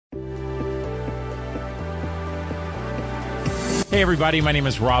Hey, everybody, my name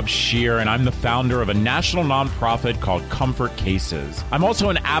is Rob Scheer, and I'm the founder of a national nonprofit called Comfort Cases. I'm also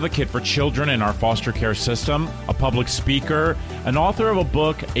an advocate for children in our foster care system, a public speaker, an author of a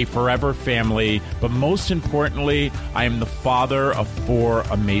book, A Forever Family, but most importantly, I am the father of 4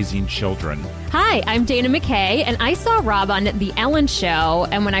 amazing children. Hi, I'm Dana McKay, and I saw Rob on The Ellen Show,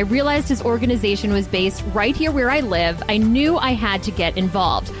 and when I realized his organization was based right here where I live, I knew I had to get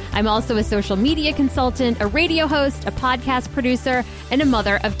involved. I'm also a social media consultant, a radio host, a podcast producer, and a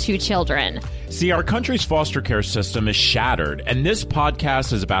mother of 2 children. See, our country's foster care system is shattered, and this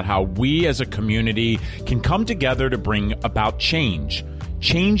podcast is about how we as a community can come together to bring about change,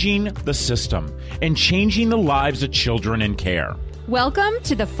 changing the system, and changing the lives of children in care. Welcome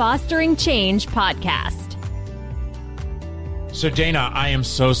to the Fostering Change podcast. So, Dana, I am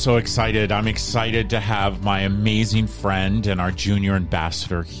so excited. I'm excited to have my amazing friend and our junior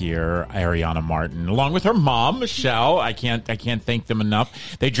ambassador here, Ariana Martin, along with her mom, Michelle. I can't thank them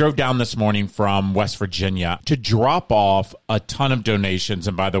enough. They drove down this morning from West Virginia to drop off a ton of donations.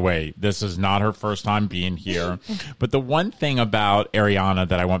 And by the way, this is not her first time being here. But the one thing about Ariana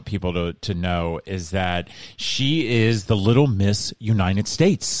that I want people to know is that she is the Little Miss United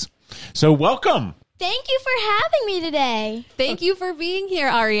States. So welcome. Thank you for having me today. Thank you for being here,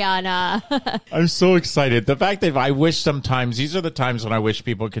 Ariana. I'm so excited. The fact that I wish sometimes, these are the times when I wish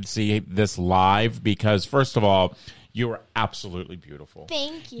people could see this live because, first of all, you are absolutely beautiful.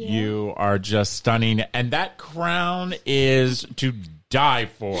 Thank you. You are just stunning. And that crown is to die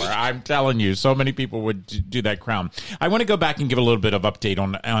for. I'm telling you, so many people would do that crown. I want to go back and give a little bit of update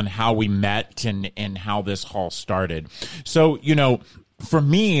on how we met and how this all started. So, for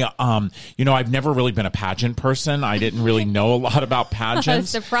me, I've never really been a pageant person. I didn't really know a lot about pageants.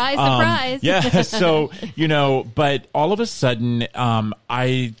 Surprise. Yeah. So, but all of a sudden,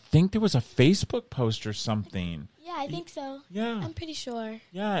 I think there was a Facebook post or something. Yeah, I think so. Yeah. I'm pretty sure.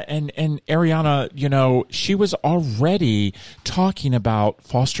 Yeah. And Ariana, she was already talking about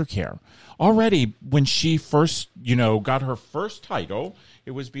foster care. Already when she first, got her first title,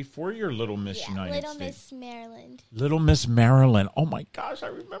 it was before your Little Miss United Little States. Miss Maryland. Little Miss Maryland. Oh, my gosh, I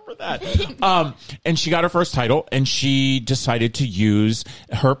remember that. And she got her first title, and she decided to use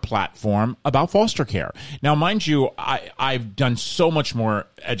her platform about foster care. Now, mind you, I've done so much more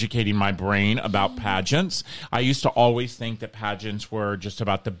educating my brain about pageants. I used to always think that pageants were just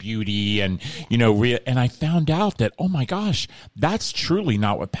about the beauty and, and I found out that, oh, my gosh, that's truly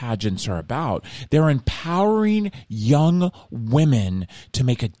not what pageants are about. They're empowering young women to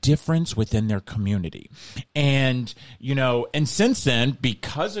make a difference within their community. And, and since then,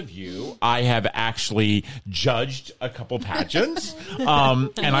 because of you, I have actually judged a couple pageants. And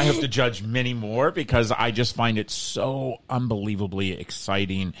I hope to judge many more because I just find it so unbelievably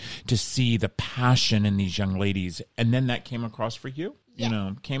exciting to see the passion in these young ladies. And then that came across for you?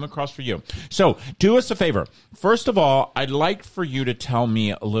 Came across for you. So do us a favor. First of all, I'd like for you to tell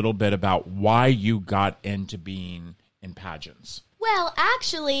me a little bit about why you got into being in pageants. Well,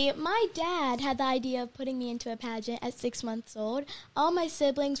 actually, my dad had the idea of putting me into a pageant at 6 months old. All my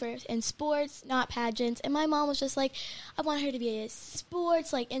siblings were in sports, not pageants, and my mom was just like, I want her to be in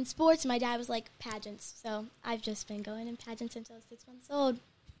sports, and my dad was like, pageants. So I've just been going in pageants since I was 6 months old.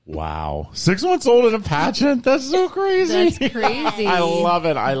 Wow. 6 months old in a pageant? That's so crazy. That's crazy. I love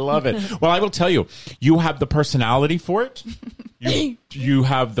it. Well, I will tell you, you have the personality for it. You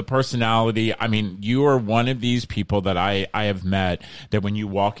have the personality. I mean, you are one of these people that I have met that when you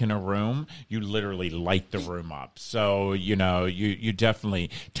walk in a room, you literally light the room up. So, you definitely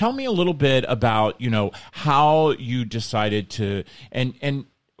tell me a little bit about, how you decided to, and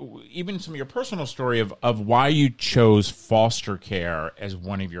even some of your personal story of why you chose foster care as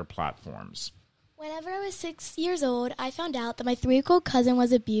one of your platforms. Whenever I was 6 years old, I found out that my 3-year-old cousin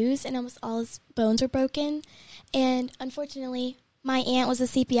was abused and almost all his bones were broken. And unfortunately, my aunt was a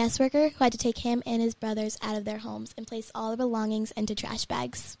CPS worker who had to take him and his brothers out of their homes and place all their belongings into trash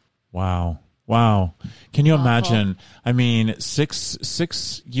bags. Wow. Can you imagine? I mean,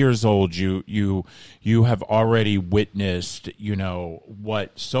 six years old, you have already witnessed,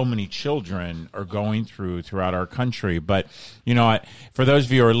 what so many children are going throughout our country. But, for those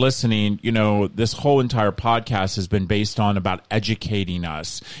of you who are listening, this whole entire podcast has been based on about educating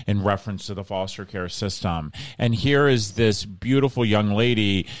us in reference to the foster care system. And here is this beautiful young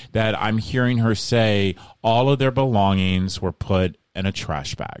lady that I'm hearing her say all of their belongings were put in a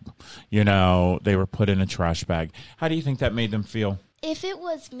trash bag. They were put in a trash bag. How do you think that made them feel? If it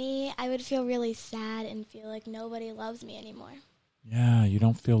was me, I would feel really sad and feel like nobody loves me anymore. Yeah, you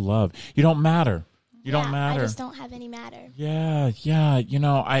don't feel love. You don't matter. You don't matter. I just don't have any matter. Yeah. You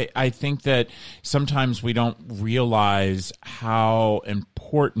know, I think that sometimes we don't realize how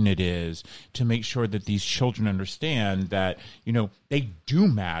important it is to make sure that these children understand that, you know, they do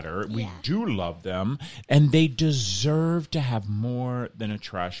matter. We do love them, and they deserve to have more than a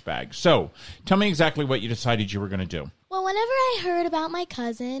trash bag. So tell me exactly what you decided you were going to do. Well, whenever I heard about my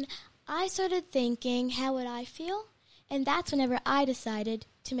cousin, I started thinking, how would I feel? And that's whenever I decided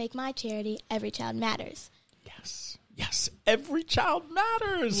to make my charity Every Child Matters. Yes. Every child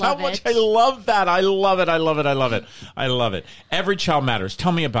matters. Love How much it. I love that. I love it. Every child matters.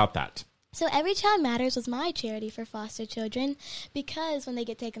 Tell me about that. So Every Child Matters was my charity for foster children because when they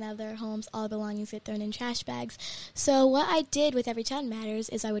get taken out of their homes, all belongings get thrown in trash bags. So what I did with Every Child Matters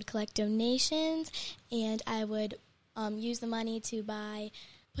is I would collect donations and I would use the money to buy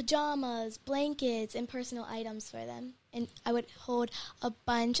pajamas, blankets, and personal items for them. And I would hold a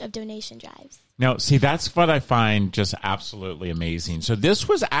bunch of donation drives. Now, see, that's what I find just absolutely amazing. So this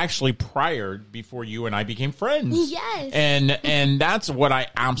was actually before you and I became friends. Yes. And that's what I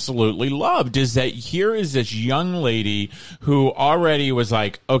absolutely loved, is that here is this young lady who already was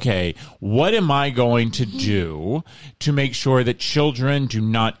like, okay, what am I going to do to make sure that children do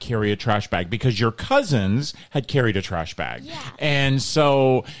not carry a trash bag? Because your cousins had carried a trash bag. Yeah. And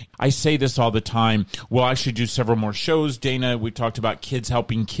so I say this all the time. We'll actually do several more shows. Dana, we talked about kids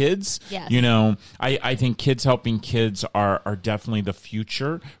helping kids. Yes. You know, I think kids helping kids are definitely the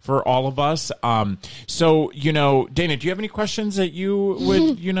future for all of us. So, you know, Dana, do you have any questions that you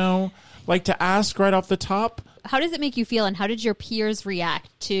would, you know, like to ask right off the top? How does it make you feel, and how did your peers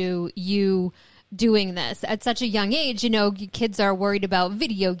react to you doing this at such a young age? You know, kids are worried about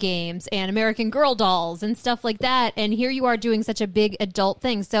video games and American Girl dolls and stuff like that, and here you are doing such a big adult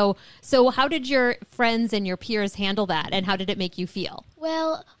thing. So how did your friends and your peers handle that, and how did it make you feel?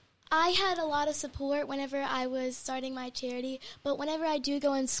 Well, I had a lot of support whenever I was starting my charity, but whenever I do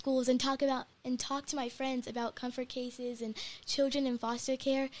go in schools and talk to my friends about comfort cases and children in foster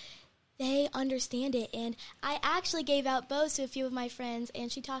care, they understand it. And I actually gave out bows to a few of my friends,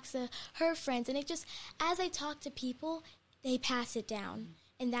 and she talks to her friends, and it just, as I talk to people, they pass it down.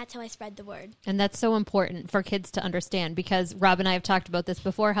 And that's how I spread the word. And that's so important for kids to understand, because Rob and I have talked about this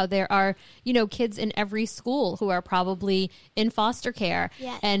before, how there are, you know, kids in every school who are probably in foster care.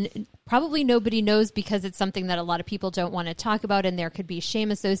 Yes. And probably nobody knows because it's something that a lot of people don't want to talk about, and there could be shame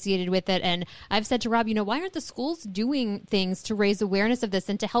associated with it. And I've said to Rob, you know, why aren't the schools doing things to raise awareness of this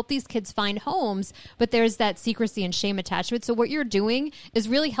and to help these kids find homes? But there's that secrecy and shame attached to it. So what you're doing is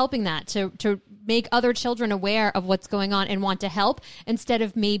really helping that to make other children aware of what's going on and want to help, instead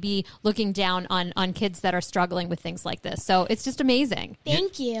of maybe looking down on kids that are struggling with things like this. So it's just amazing.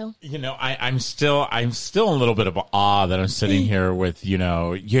 Thank you. You know, I'm still a little bit of awe that I'm sitting here with, you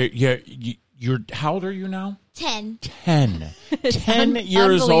know, you're how old are you now? 10. 10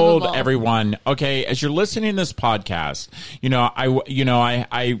 years old, everyone. Okay, as you're listening to this podcast,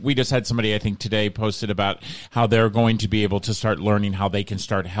 we just had somebody, I think today, posted about how they're going to be able to start learning how they can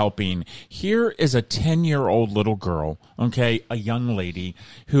start helping. Here is a 10-year-old little girl, okay, a young lady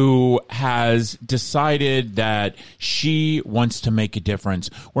who has decided that she wants to make a difference.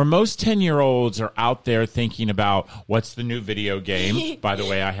 Where most 10-year-olds are out there thinking about what's the new video game. By the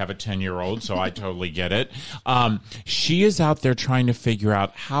way, I have a 10-year-old, so I totally get it. She is out there trying to figure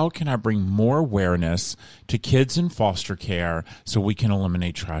out, how can I bring more awareness to kids in foster care so we can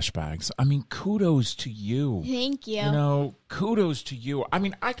eliminate trash bags? I mean, kudos to you. Thank you. You know, kudos to you. I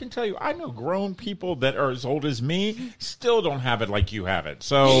mean, I can tell you, I know grown people that are as old as me still don't have it like you have it.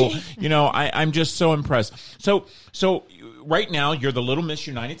 So, you know, I'm just so impressed. So right now, you're the Little Miss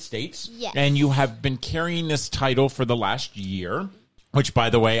United States. Yes. And you have been carrying this title for the last year. Which, by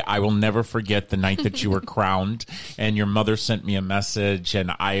the way, I will never forget the night that you were crowned, and your mother sent me a message, and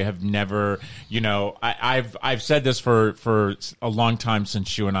I have never, you know, I've said this for a long time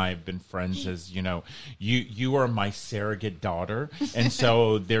since you and I have been friends, as you know, you are my surrogate daughter, and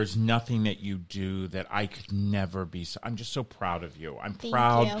so there's nothing that you do that I could never be. I'm just so proud of you. I'm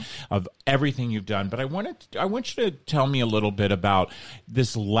proud of everything you've done. But I want you to tell me a little bit about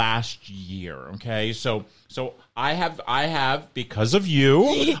this last year, okay? So I have, because of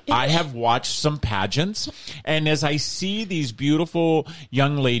you, I have watched some pageants, and as I see these beautiful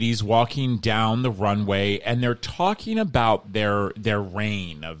young ladies walking down the runway, and they're talking about their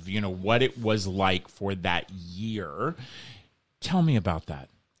reign of, you know, what it was like for that year. Tell me about that.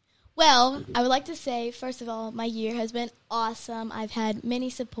 Well, I would like to say, first of all, my year has been awesome. I've had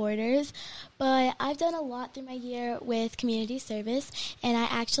many supporters, but I've done a lot through my year with community service, and I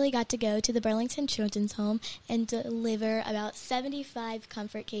actually got to go to the Burlington Children's Home and deliver about 75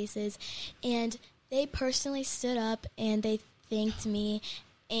 comfort cases. And They personally stood up and they thanked me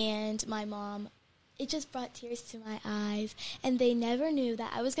and my mom. It just brought tears to my eyes, and they never knew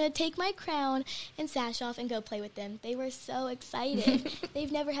that I was going to take my crown and sash off and go play with them. They were so excited.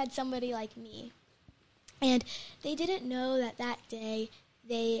 They've never had somebody like me. And they didn't know that that day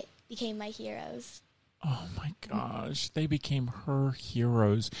they became my heroes. Oh, my gosh. They became her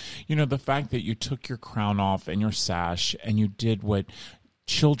heroes. You know, the fact that you took your crown off and your sash and you did what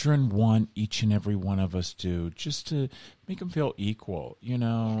children want each and every one of us do, just to make them feel equal, you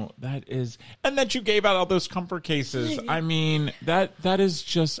know, that is, and that you gave out all those comfort cases. I mean, that is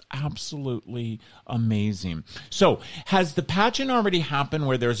just absolutely amazing. So has the pageant already happened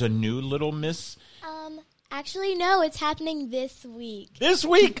where there's a new Little Miss? Actually, no, it's happening this week. This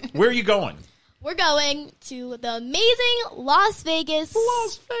week? Where are you going? We're going to the amazing Las Vegas.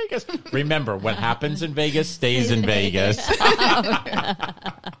 Las Vegas. Remember, what happens in Vegas stays in Vegas.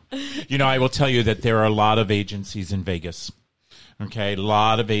 You know, I will tell you that there are a lot of agencies in Vegas. Okay, a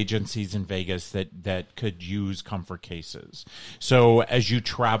lot of agencies in Vegas that could use comfort cases. So as you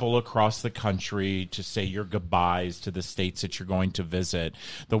travel across the country to say your goodbyes to the states that you're going to visit,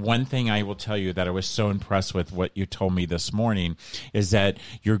 the one thing I will tell you that I was so impressed with what you told me this morning is that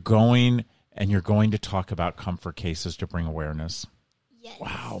you're going to talk about comfort cases to bring awareness. Yes.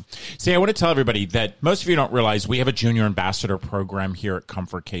 Wow. See, I want to tell everybody that most of you don't realize we have a junior ambassador program here at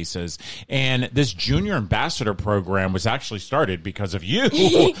Comfort Cases. And this junior ambassador program was actually started because of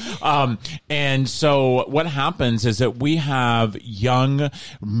you. And so what happens is that we have young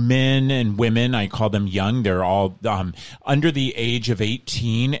men and women. I call them young. They're all under the age of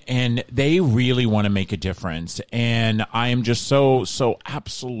 18, and they really want to make a difference. And I am just so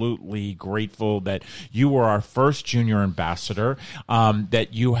absolutely grateful that you were our first junior ambassador.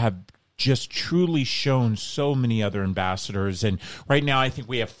 That you have just truly shown so many other ambassadors. And right now, I think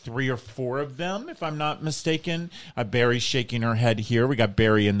we have 3 or 4 of them, if I'm not mistaken. Barry's shaking her head here. We got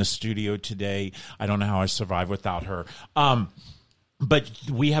Barry in the studio today. I don't know how I survived without her. But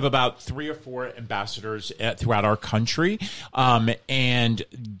we have about 3 or 4 ambassadors throughout our country, and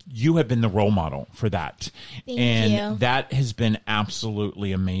you have been the role model for that. Thank and you. That has been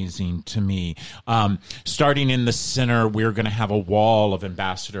absolutely amazing to me. Starting in the center, we're going to have a wall of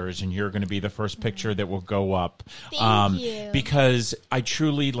ambassadors, and you're going to be the first picture that will go up. Thank you. Because I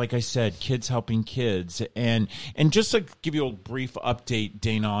truly, like I said, kids helping kids. And just to give you a brief update,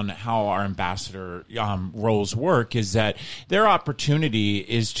 Dana, on how our ambassador roles work is that their opportunity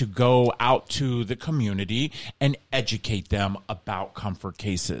is to go out to the community and educate them about comfort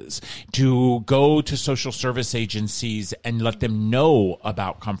cases, to go to social service agencies and let them know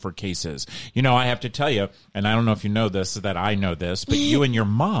about comfort cases. You know, I have to tell you, and I don't know if you know this, that I know this, but you and your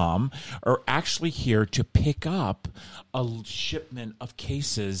mom are actually here to pick up a shipment of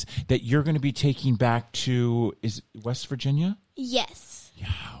cases that you're going to be taking back to, is it West Virginia? Yes. Yeah.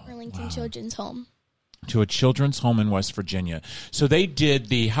 Arlington Children's Home. To a children's home in West Virginia. So they did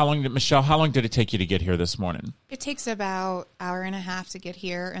Michelle, how long did it take you to get here this morning? It takes about an hour and a half to get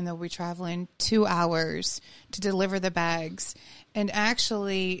here, and they'll be traveling 2 hours to deliver the bags. And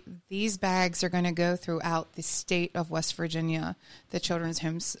actually, these bags are going to go throughout the state of West Virginia. The children's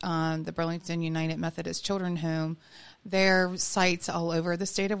homes, the Burlington United Methodist Children's Home, their sites all over the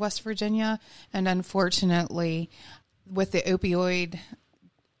state of West Virginia. And unfortunately, with the opioid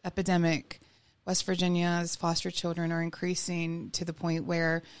epidemic, West Virginia's foster children are increasing to the point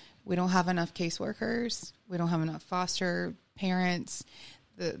where we don't have enough caseworkers. We don't have enough foster parents.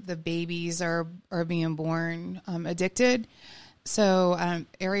 The babies are being born addicted. So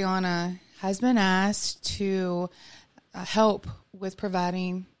Ariana has been asked to help with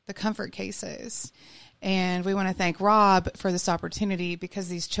providing the comfort cases. And we want to thank Rob for this opportunity because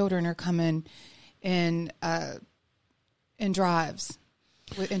these children are coming in drives.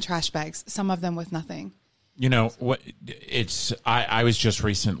 In trash bags, some of them with nothing. You know what? I was just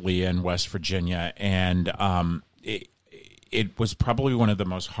recently in West Virginia, and it was probably one of the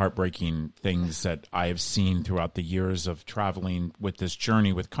most heartbreaking things that I have seen throughout the years of traveling with this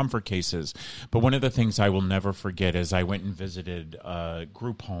journey with comfort cases. But one of the things I will never forget is I went and visited a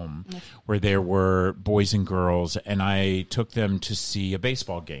group home where there were boys and girls, and I took them to see a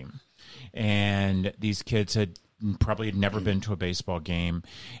baseball game. And these kids had never been to a baseball game.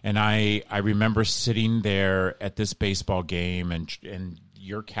 And I remember sitting there at this baseball game in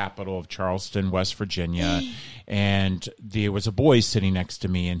your capital of Charleston, West Virginia, and there was a boy sitting next to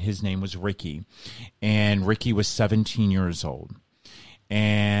me, and his name was Ricky. And Ricky was 17 years old.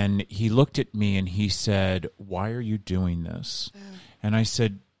 And he looked at me and he said, "Why are you doing this?" And I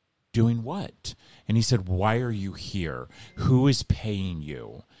said, "Doing what?" And he said, "Why are you here? Who is paying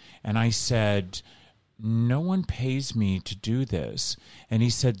you?" And I said, no one pays me to do this. And he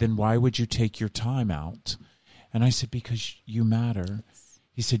said, then why would you take your time out? And I said, because you matter.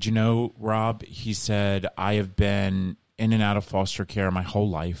 He said, you know, Rob, he said, I have been in and out of foster care my whole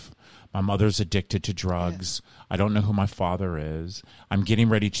life. My mother's addicted to drugs. I don't know who my father is. I'm getting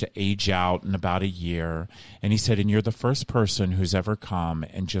ready to age out in about a year. And he said, and you're the first person who's ever come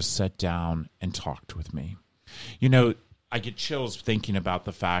and just sat down and talked with me. You know, I get chills thinking about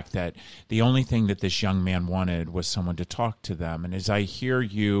the fact that the only thing that this young man wanted was someone to talk to them. And as I hear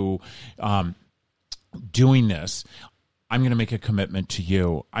you doing this, I'm going to make a commitment to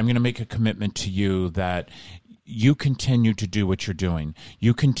you. I'm going to make a commitment to you that you continue to do what you're doing.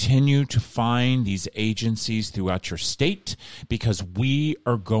 You continue to find these agencies throughout your state, because we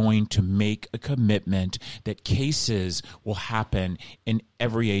are going to make a commitment that cases will happen in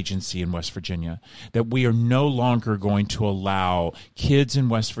every agency in West Virginia, that we are no longer going to allow kids in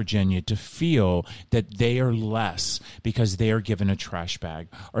West Virginia to feel that they are less because they are given a trash bag,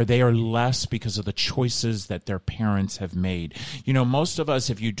 or they are less because of the choices that their parents have made. You know, most of us,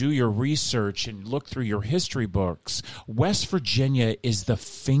 if you do your research and look through your history books, West Virginia is the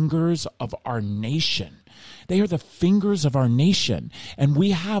fingers of our nation. They are the fingers of our nation. And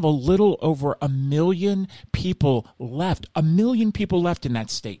we have a little over 1 million people left, 1 million people left in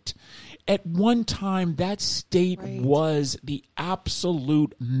that state. At one time, that state was the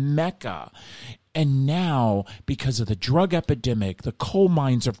absolute mecca. And now, because of the drug epidemic, the coal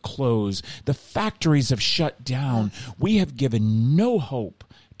mines have closed, the factories have shut down, we have given no hope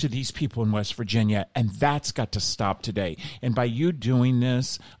to these people in West Virginia, and that's got to stop today. And by you doing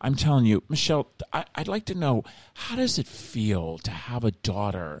this, I'm telling you, Michelle, I'd like to know, how does it feel to have a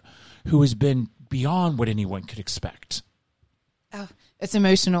daughter who has been beyond what anyone could expect? Oh, it's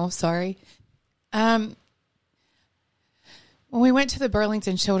emotional. Sorry. When we went to the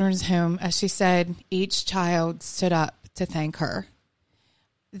Burlington Children's Home, as she said, each child stood up to thank her.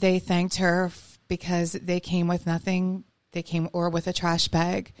 They thanked her because they came with nothing. They came or with a trash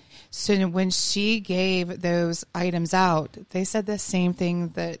bag. So when she gave those items out, they said the same thing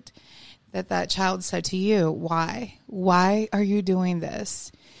that child said to you. Why? Why are you doing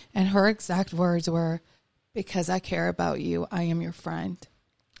this? And her exact words were, because I care about you. I am your friend.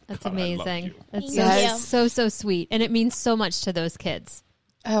 That's amazing. That's so sweet. And it means so much to those kids.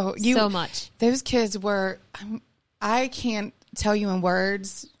 Oh, so much. Those kids were, I can't tell you in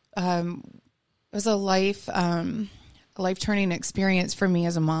words. It was a life-turning experience for me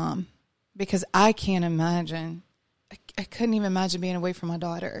as a mom, because I can't imagine. I couldn't even imagine being away from my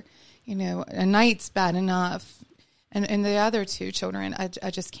daughter. You know, a night's bad enough. And the other two children,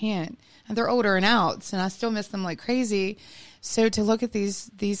 I just can't. And they're older and out, and I still miss them like crazy. So to look at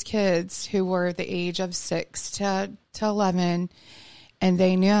these kids who were the age of 6 to 11, and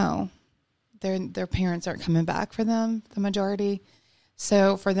they know their parents aren't coming back for them, the majority.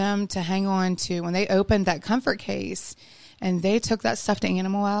 So for them to hang on to, when they opened that comfort case and they took that stuffed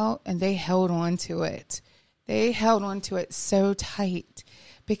animal out and they held on to it. They held on to it so tight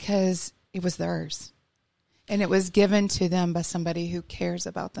because it was theirs. And it was given to them by somebody who cares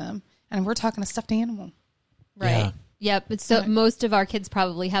about them. And we're talking a stuffed animal. Right. Yeah. Yep. So most of our kids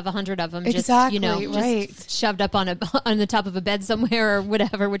probably have 100 of them, exactly, just shoved up on the top of a bed somewhere or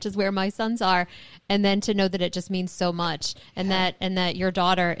whatever, which is where my sons are. And then to know that it just means so much, and that your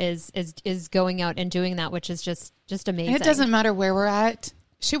daughter is going out and doing that, which is just amazing. And it doesn't matter where we're at.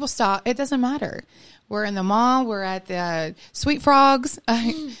 She will stop. It doesn't matter. We're in the mall. We're at the Sweet Frogs,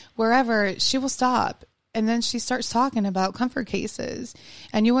 wherever. She will stop. And then she starts talking about comfort cases.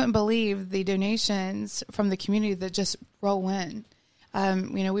 And you wouldn't believe the donations from the community that just roll in.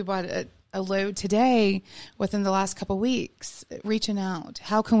 We bought a load today within the last couple of weeks, reaching out.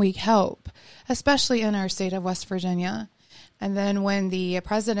 How can we help, especially in our state of West Virginia? And then when the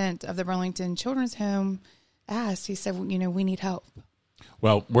president of the Burlington Children's Home asked, he said, we need help.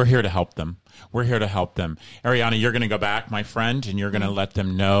 Well, we're here to help them. We're here to help them. Ariana, you're going to go back, my friend, and you're going to let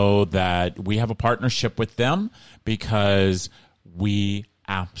them know that we have a partnership with them, because we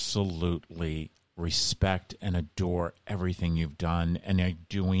absolutely respect and adore everything you've done and are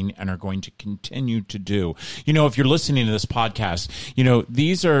doing and are going to continue to do. If you're listening to this podcast,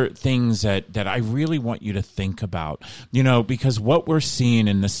 these are things that I really want you to think about, because what we're seeing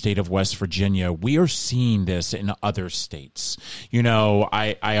in the state of West Virginia, we are seeing this in other states.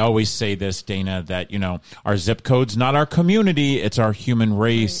 I always say this, Dana, that, our zip code's not our community, it's our human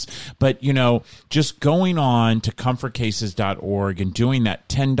race. Right. But, just going on to comfortcases.org and doing that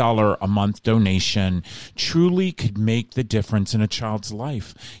 $10 a month donation, information truly could make the difference in a child's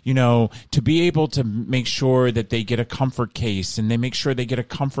life. You know, to be able to make sure that they get a comfort case and they make sure they get a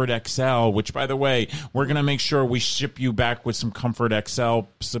Comfort XL, which, by the way, we're going to make sure we ship you back with some Comfort XL,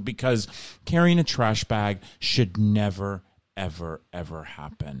 because carrying a trash bag should never, ever, ever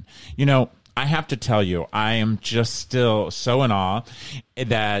happen. You know, I have to tell you, I am just still so in awe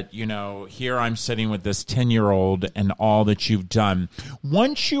that, you know, here I'm sitting with this 10-year-old and all that you've done.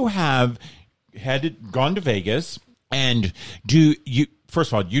 Once you have gone to Vegas, and first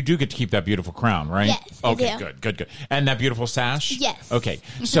of all, you do get to keep that beautiful crown, right? Yes, okay, I do. Good. And that beautiful sash? Yes. Okay,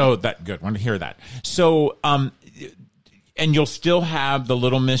 so that good. Want to hear that. So, and you'll still have the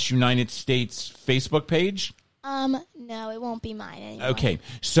Little Miss United States Facebook page? No, it won't be mine anymore. Okay,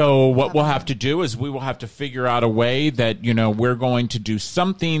 so what we'll have to do is we will have to figure out a way that, you know, we're going to do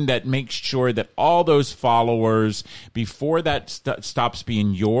something that makes sure that all those followers, before that stops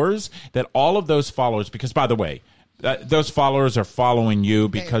being yours, that all of those followers, because, by the way, those followers are following you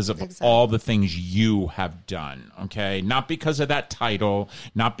because of all the things you have done, okay? Not because of that title,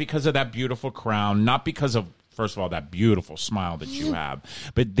 not because of that beautiful crown, not because of, first of all, that beautiful smile that you have,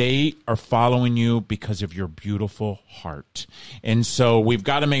 but they are following you because of your beautiful heart. And so we've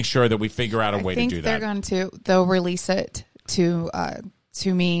got to make sure that we figure out a way to do that. They'll release it to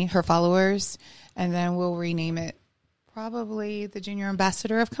me, her followers, and then we'll rename it probably the Junior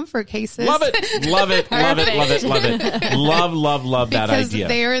Ambassador of Comfort Cases. Love it. Love it. Love it. Love it. Love it. Love that idea. Because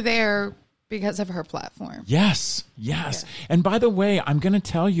they're there because of her platform. Yes. Yeah. And by the way, I'm going to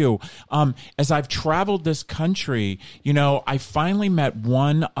tell you, as I've traveled this country, you know, I finally met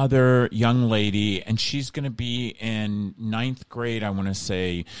one other young lady, and she's going to be in 9th grade, I want to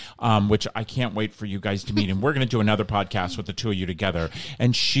say, which I can't wait for you guys to meet. And we're going to do another podcast with the two of you together.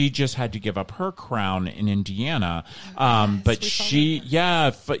 And she just had to give up her crown in Indiana. But she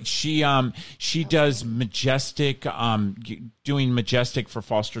does Majestic, doing Majestic for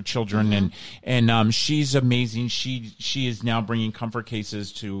foster children. And she's amazing. She is now bringing Comfort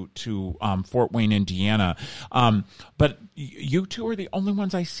Cases to Fort Wayne, Indiana. But you two are the only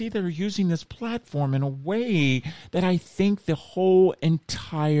ones I see that are using this platform in a way that I think the whole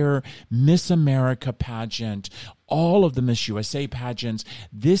entire Miss America pageant, all of the Miss USA pageants,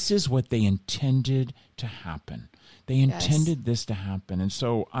 this is what they intended to happen. They intended this to happen. And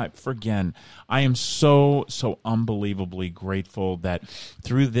so, I am so unbelievably grateful that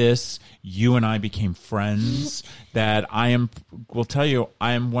through this, you and I became friends, that will tell you,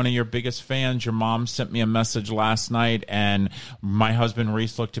 I am one of your biggest fans. Your mom sent me a message last night, and my husband,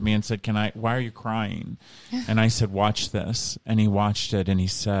 Reese, looked at me and said, why are you crying? And I said, watch this. And he watched it, and he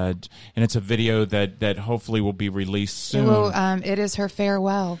said, and it's a video that hopefully will be released soon. It is her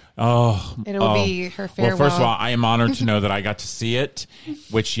farewell. It'll be her farewell. Well, first of all, I am honored to know that I got to see it,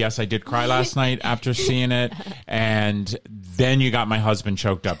 which, yes, I did cry last night after seeing it. And then you got my husband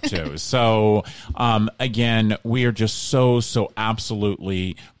choked up too. So, again, we are just so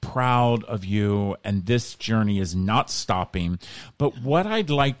absolutely proud of you. And this journey is not stopping. But what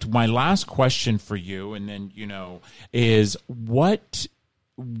my last question for you, and then, you know, is what's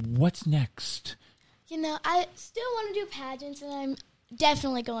next? You know, I still want to do pageants, and I'm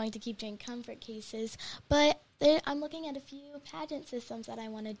definitely going to keep doing Comfort Cases, but I'm looking at a few pageant systems that I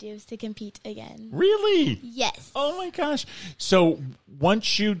want to do to compete again. Really? Yes. Oh my gosh. So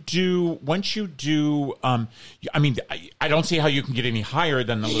once you do, I mean, I don't see how you can get any higher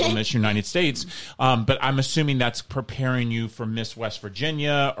than the Little Miss United States, but I'm assuming that's preparing you for Miss West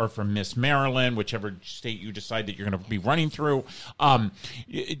Virginia or for Miss Maryland, whichever state you decide that you're going to be running through.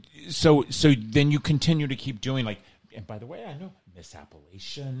 So then you continue to keep doing, like, and by the way, I know Miss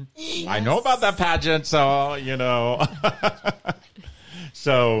Appalachian. Yes. I know about that pageant, so, you know.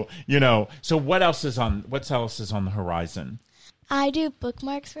 So what else is on the horizon? I do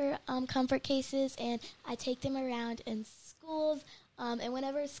bookmarks for Comfort Cases, and I take them around in schools. And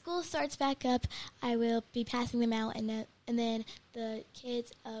whenever school starts back up, I will be passing them out, and then the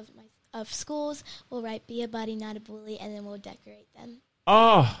kids of schools will write "Be a buddy, not a bully," and then we'll decorate them.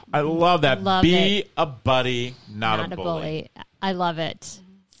 Oh, I love that. Be a buddy, not a bully. I love it.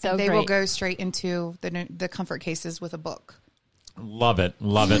 So they will go straight into the Comfort Cases with a book. Love it.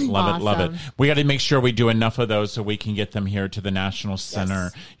 Awesome. We got to make sure we do enough of those so we can get them here to the National Center.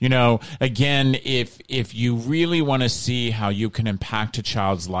 Yes. You know, again, if you really want to see how you can impact a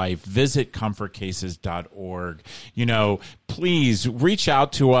child's life, visit comfortcases.org. You know, please reach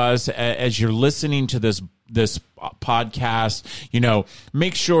out to us as you're listening to this podcast.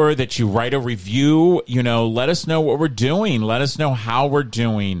 Make sure that you write a review. Let us know what we're doing. Let us know how we're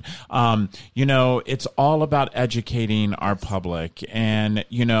doing. It's all about educating our public. And,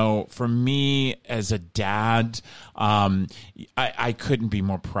 for me as a dad, I couldn't be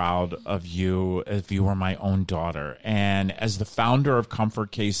more proud of you if you were my own daughter. And as the founder of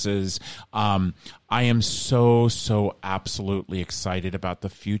Comfort Cases, I am so absolutely excited about the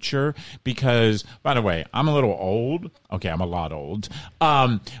future because, by the way, I'm a little old. Okay, I'm a lot old.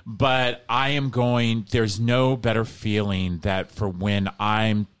 But there's no better feeling that for when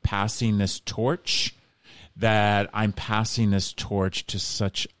I'm passing this torch, that I'm passing this torch to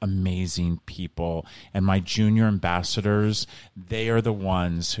such amazing people. And my junior ambassadors, they are the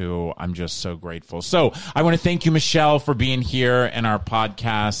ones who I'm just so grateful. So I want to thank you, Michelle, for being here in our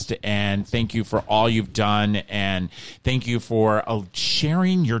podcast. And thank you for all you've done. And thank you for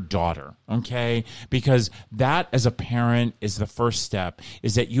sharing your daughter, okay? Because that, as a parent, is the first step,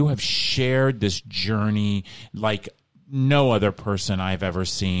 is that you have shared this journey like no other person I've ever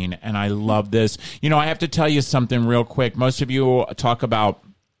seen. And I love this. I have to tell you something real quick. Most of you talk about,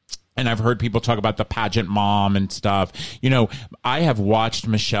 and I've heard people talk about the pageant mom and stuff. I have watched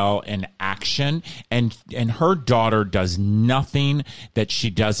Michelle in action, and her daughter does nothing that she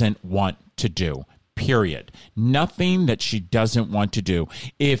doesn't want to do. Period. Nothing that she doesn't want to do.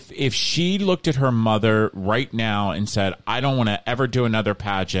 If she looked at her mother right now and said, I don't want to ever do another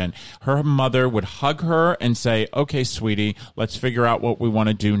pageant, her mother would hug her and say, okay, sweetie, let's figure out what we want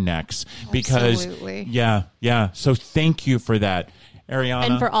to do next. Because, Absolutely. Yeah. So thank you for that. Ariana.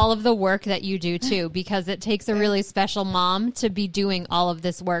 And for all of the work that you do, too, because it takes a really special mom to be doing all of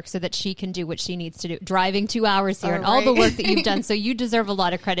this work so that she can do what she needs to do. Driving 2 hours here and all the work that you've done. So you deserve a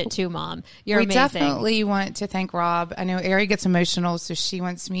lot of credit, too, Mom. You're amazing. We definitely want to thank Rob. I know Ari gets emotional, so she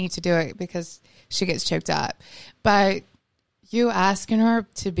wants me to do it because she gets choked up. But you asking her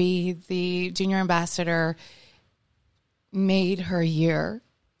to be the junior ambassador made her year.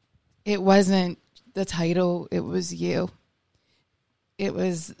 It wasn't the title, it was you. It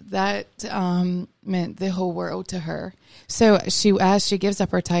was that meant the whole world to her. So as she gives up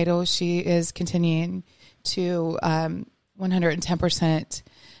her title, she is continuing to 110%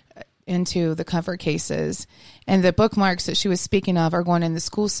 into the Comfort Cases. And the bookmarks that she was speaking of are going in the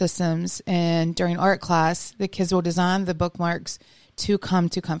school systems. And during art class, the kids will design the bookmarks to come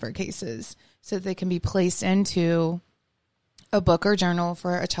to Comfort Cases so that they can be placed into a book or journal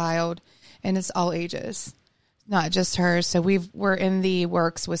for a child. And it's all ages. Not just her. So we're in the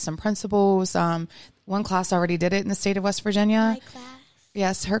works with some principals. One class already did it in the state of West Virginia. My class.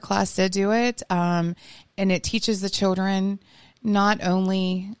 Yes, her class did do it. And it teaches the children not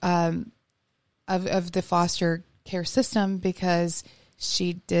only of the foster care system, because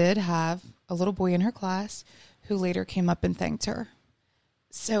she did have a little boy in her class who later came up and thanked her.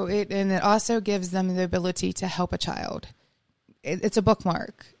 So it also gives them the ability to help a child. It's a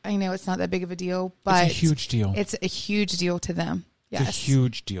bookmark. I know it's not that big of a deal, but it's a huge deal. It's a huge deal to them. Yes. It's a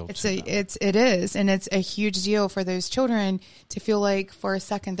huge deal. It is, and it's a huge deal for those children to feel like for a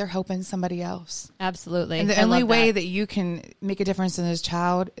second they're helping somebody else. Absolutely. And the only way that you can make a difference in this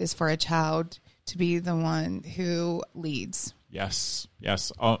child is for a child to be the one who leads. Yes.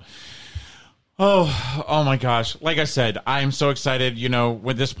 Oh my gosh. Like I said, I'm so excited,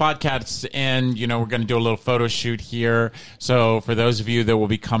 with this podcast, and, we're going to do a little photo shoot here. So for those of you that will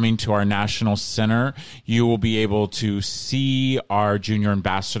be coming to our National Center, you will be able to see our junior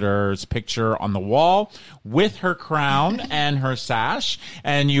ambassador's picture on the wall with her crown and her sash.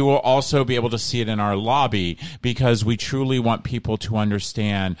 And you will also be able to see it in our lobby, because we truly want people to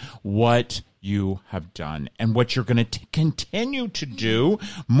understand what you have done and what you're going to continue to do.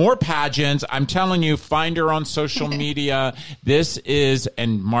 More pageants. I'm telling you, find her on social media. This is,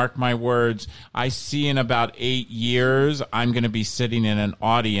 and mark my words, I see in about 8 years, I'm going to be sitting in an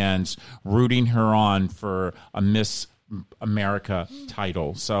audience rooting her on for a Miss America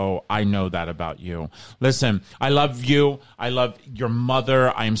title. So I know that about you. Listen, I love you. I love your mother.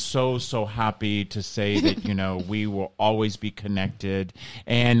 I am so happy to say that, we will always be connected.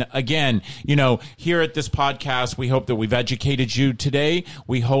 And again, here at this podcast, we hope that we've educated you today.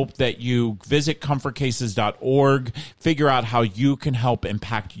 We hope that you visit comfortcases.org, figure out how you can help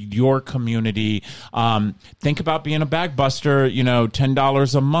impact your community. Think about being a bag buster.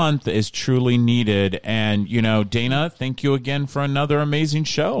 $10 a month is truly needed. And, Dana, thank you again for another amazing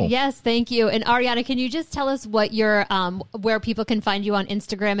show. Yes, thank you. And Ariana, can you just tell us what your where people can find you on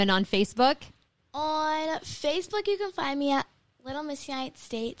Instagram and on Facebook? On Facebook, you can find me at Little Miss United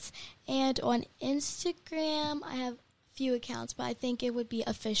States, and on Instagram, I have a few accounts, but I think it would be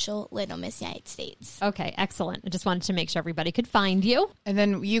official Little Miss United States. Okay, excellent. I just wanted to make sure everybody could find you. And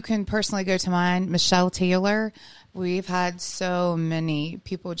then you can personally go to mine, Michelle Taylor. We've had so many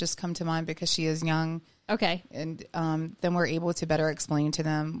people just come to mind because she is young. Okay. And then we're able to better explain to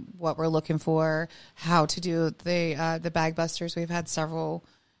them what we're looking for, how to do the bag busters. We've had several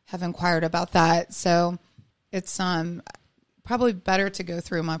have inquired about that. So it's probably better to go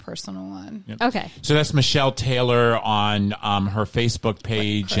through my personal one. Yep. Okay. So that's Michelle Taylor on her Facebook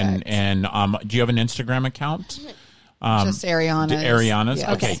page. Correct. And do you have an Instagram account? Just Ariana's. Ariana's.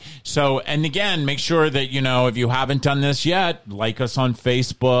 Yes. Okay. So, and again, make sure that, if you haven't done this yet, like us on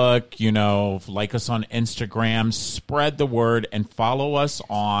Facebook, like us on Instagram, spread the word, and follow us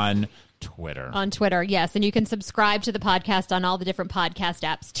on Twitter. On Twitter, yes. And you can subscribe to the podcast on all the different podcast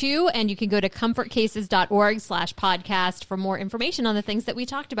apps too. And you can go to comfortcases.org/podcast for more information on the things that we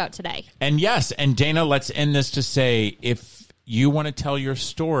talked about today. And yes, and Dana, let's end this to say, if you want to tell your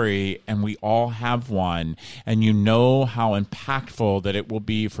story, and we all have one, and you know how impactful that it will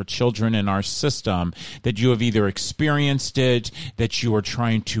be for children in our system, that you have either experienced it, that you are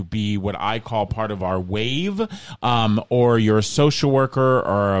trying to be what I call part of our wave, or you're a social worker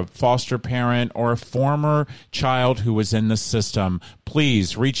or a foster parent or a former child who was in the system,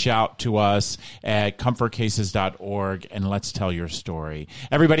 please reach out to us at comfortcases.org and let's tell your story.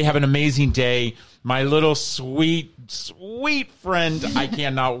 Everybody have an amazing day. My little sweet friend, I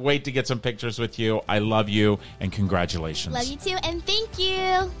cannot wait to get some pictures with you. I love you, and congratulations. Love you too, and thank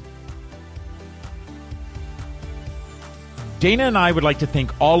you. Dana and I would like to thank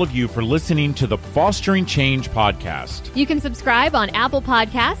all of you for listening to the Fostering Change podcast. You can subscribe on Apple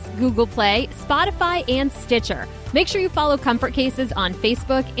Podcasts, Google Play, Spotify, and Stitcher. Make sure you follow Comfort Cases on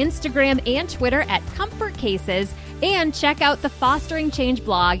Facebook, Instagram, and Twitter at Comfort Cases, and check out the Fostering Change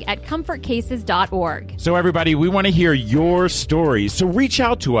blog at comfortcases.org. So everybody, we want to hear your stories. So reach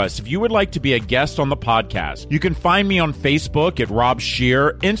out to us if you would like to be a guest on the podcast. You can find me on Facebook at Rob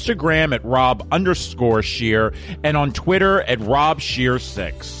Scheer, Instagram at Rob_Scheer, and on Twitter at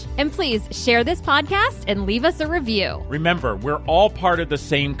RobScheer6. And please share this podcast and leave us a review. Remember, we're all part of the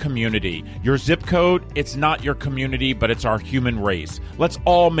same community. Your zip code, it's not your community, but it's our human race. Let's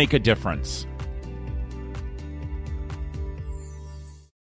all make a difference.